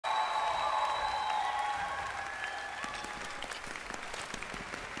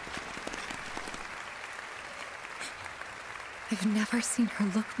I've never seen her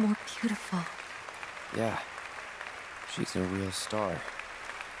look more beautiful. Yeah, she's a real star.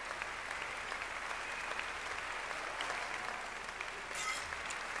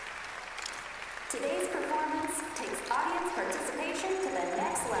 Today's performance takes audience participation to the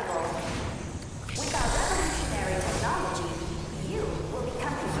next level. With our revolutionary technology, you will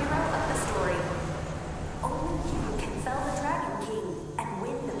become the hero of the story. Only you can fell the Dragon King and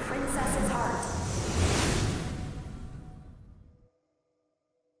win the princess's heart.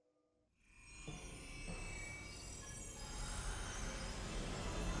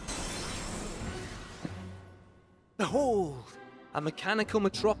 Behold! A mechanical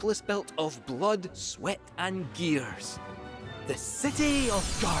metropolis built of blood, sweat, and gears. The city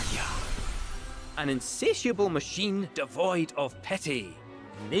of Guardia. An insatiable machine devoid of pity.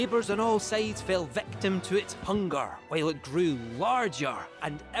 Neighbours on all sides fell victim to its hunger while it grew larger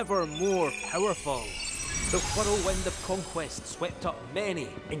and ever more powerful. The whirlwind of conquest swept up many,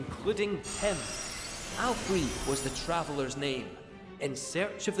 including him. Alfred was the traveller's name. In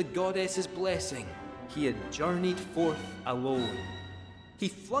search of the goddess's blessing, he had journeyed forth alone. He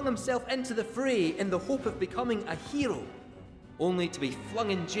flung himself into the fray in the hope of becoming a hero, only to be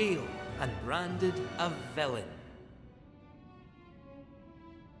flung in jail and branded a villain.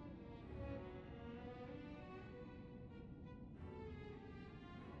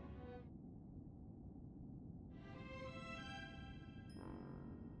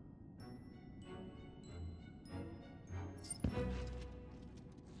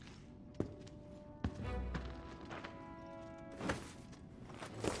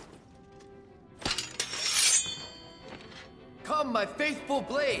 Come, my faithful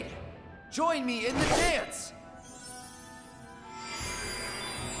blade! Join me in the dance!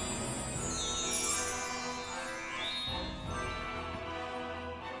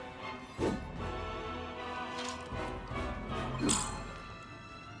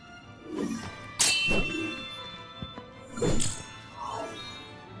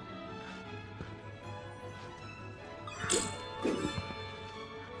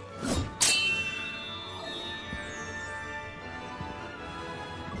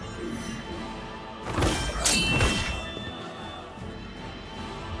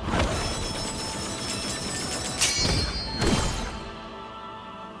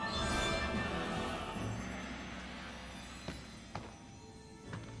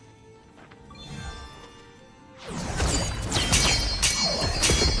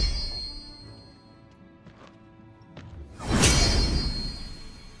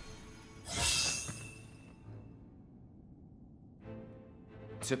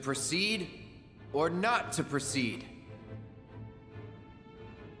 To proceed or not to proceed?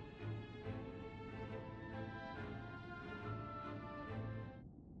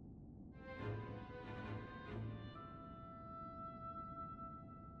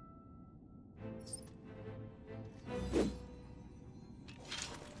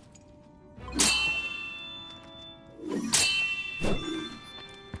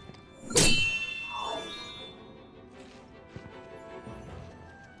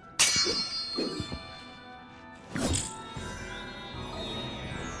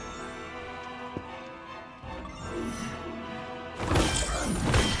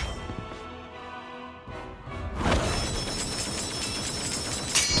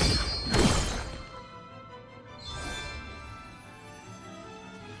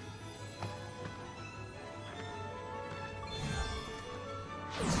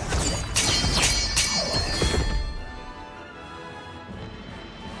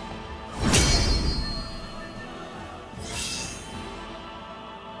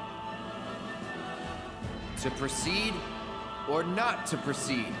 To proceed or not to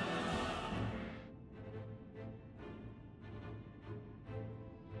proceed?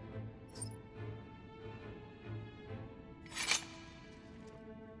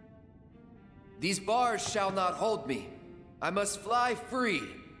 These bars shall not hold me. I must fly free.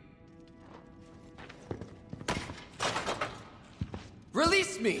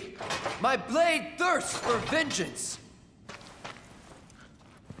 Release me! My blade thirsts for vengeance!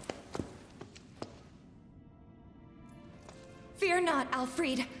 Fear not,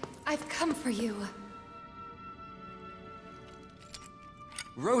 Alfred. I've come for you.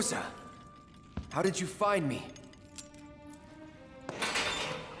 Rosa, how did you find me?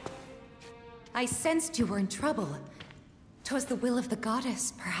 I sensed you were in trouble. 'Twas the will of the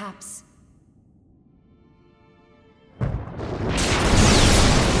goddess, perhaps.